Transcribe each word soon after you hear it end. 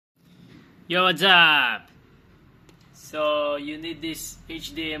Yo, what's up? So you need this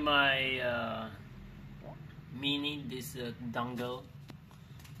HDMI mini, this dongle.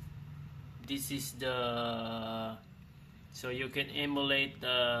 This is the so you can emulate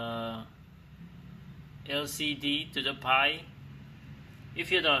the LCD to the Pi.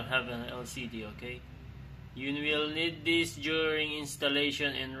 If you don't have an LCD, okay, you will need this during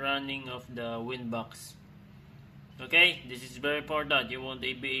installation and running of the winbox. Okay, this is very important. You won't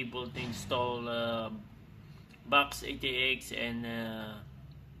be able to install box ATX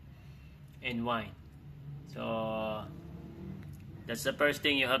and wine. So that's the first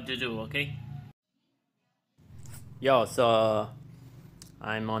thing you have to do. Okay. Yo, so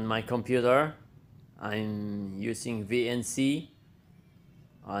I'm on my computer. I'm using VNC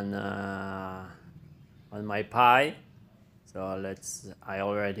on my Pi. So I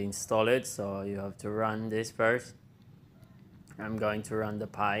already installed it. So you have to run this first. I'm going to run the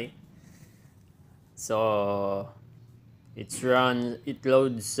Pi. So it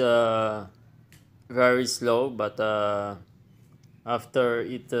loads very slow, but after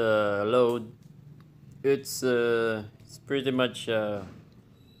it load, it's pretty much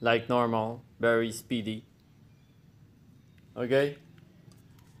like normal, very speedy. Okay,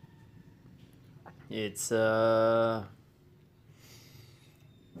 it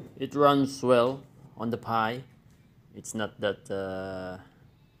runs well on the Pi. It's not that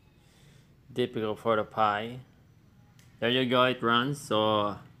difficult for the Pi. There you go, it runs.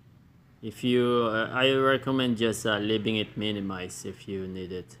 So if you I recommend just leaving it minimized if you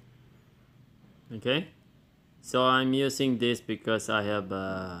need it. Okay, so I'm using this because I have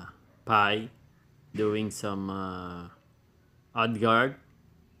a Pi doing some AdGuard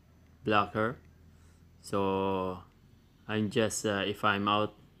blocker. So I'm just if I'm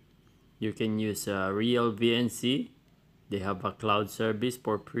out, you can use real VNC. They have a cloud service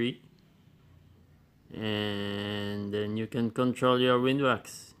for free, and then you can control your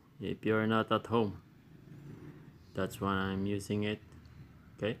winbox if you're not at home. That's why I'm using it.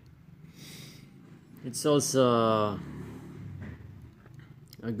 Okay, it's also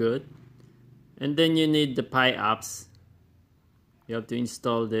a good. And then you need the Pi apps. You have to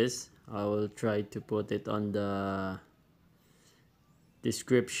install this. I will try to put it on the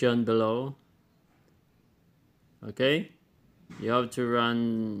description below. Okay, after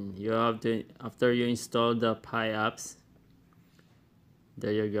you install the Pi apps,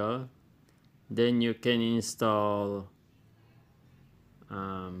 there you go, then you can install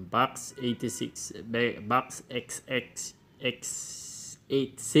box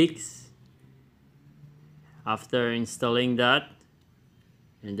x86. After installing that,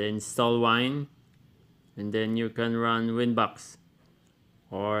 and then install wine, and then you can run winbox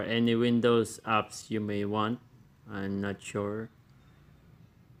or any Windows apps you may want. I'm not sure.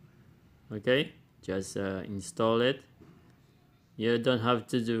 Okay, just install it. You don't have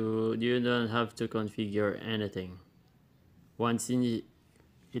to configure anything. Once it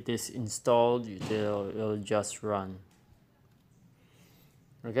is installed, it'll just run.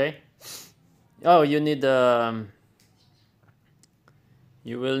 Okay. Oh, you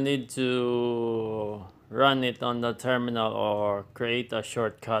will need to run it on the terminal or create a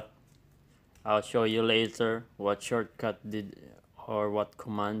shortcut. I'll show you later what shortcut or what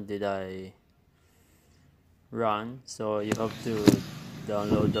command did I run. So you have to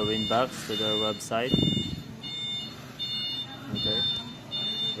download the winbox to their website. Okay,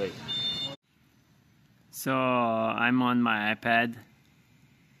 wait. So I'm on my iPad.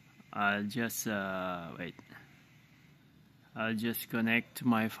 I'll just wait. I'll just connect to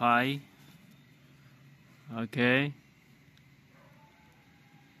my Pi. Okay.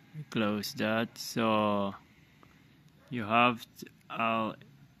 Close that. So you have to, I'll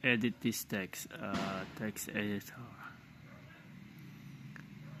edit this text editor.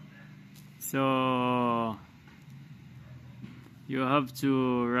 So you have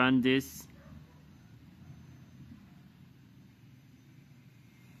to run this.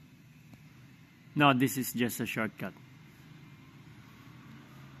 No, this is just a shortcut.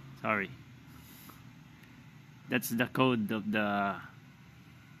 Sorry, that's the code of the.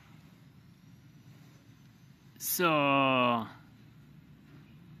 So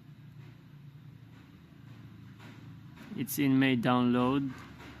it's in my download.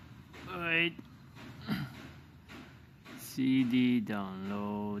 Wait, CD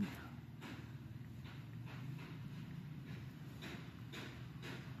download.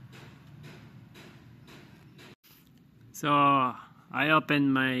 So I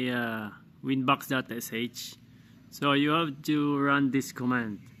open my winbox.sh. So you have to run this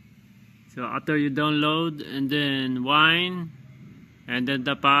command. So after you download, and then wine, and then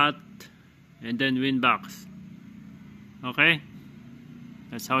the path, and then winbox. Okay,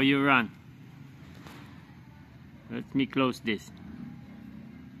 that's how you run. Let me close this.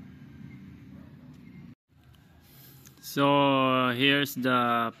 So here's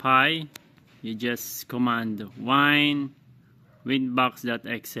the pie. You just command wine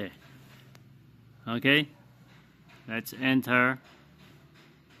winbox.exe. Okay, let's enter.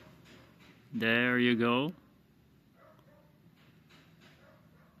 There you go.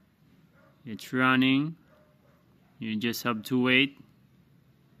 It's running. You just have to wait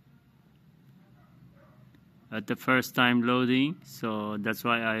at the first time loading, so that's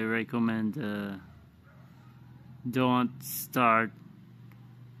why I recommend don't start.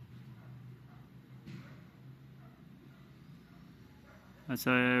 That's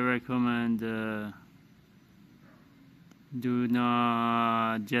why I recommend do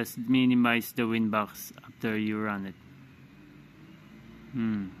not just minimize the winbox after you run it.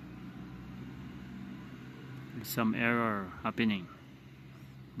 There's some error happening,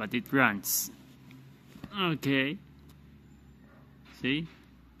 but it runs. Okay, see,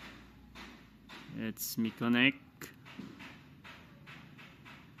 it's mikrotik.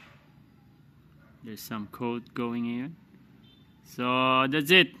 There's some code going here, so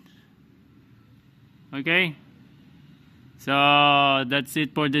that's it. Okay, so that's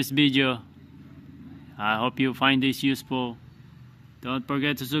it for this video. I hope you find this useful. Don't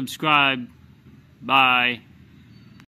forget to subscribe. Bye.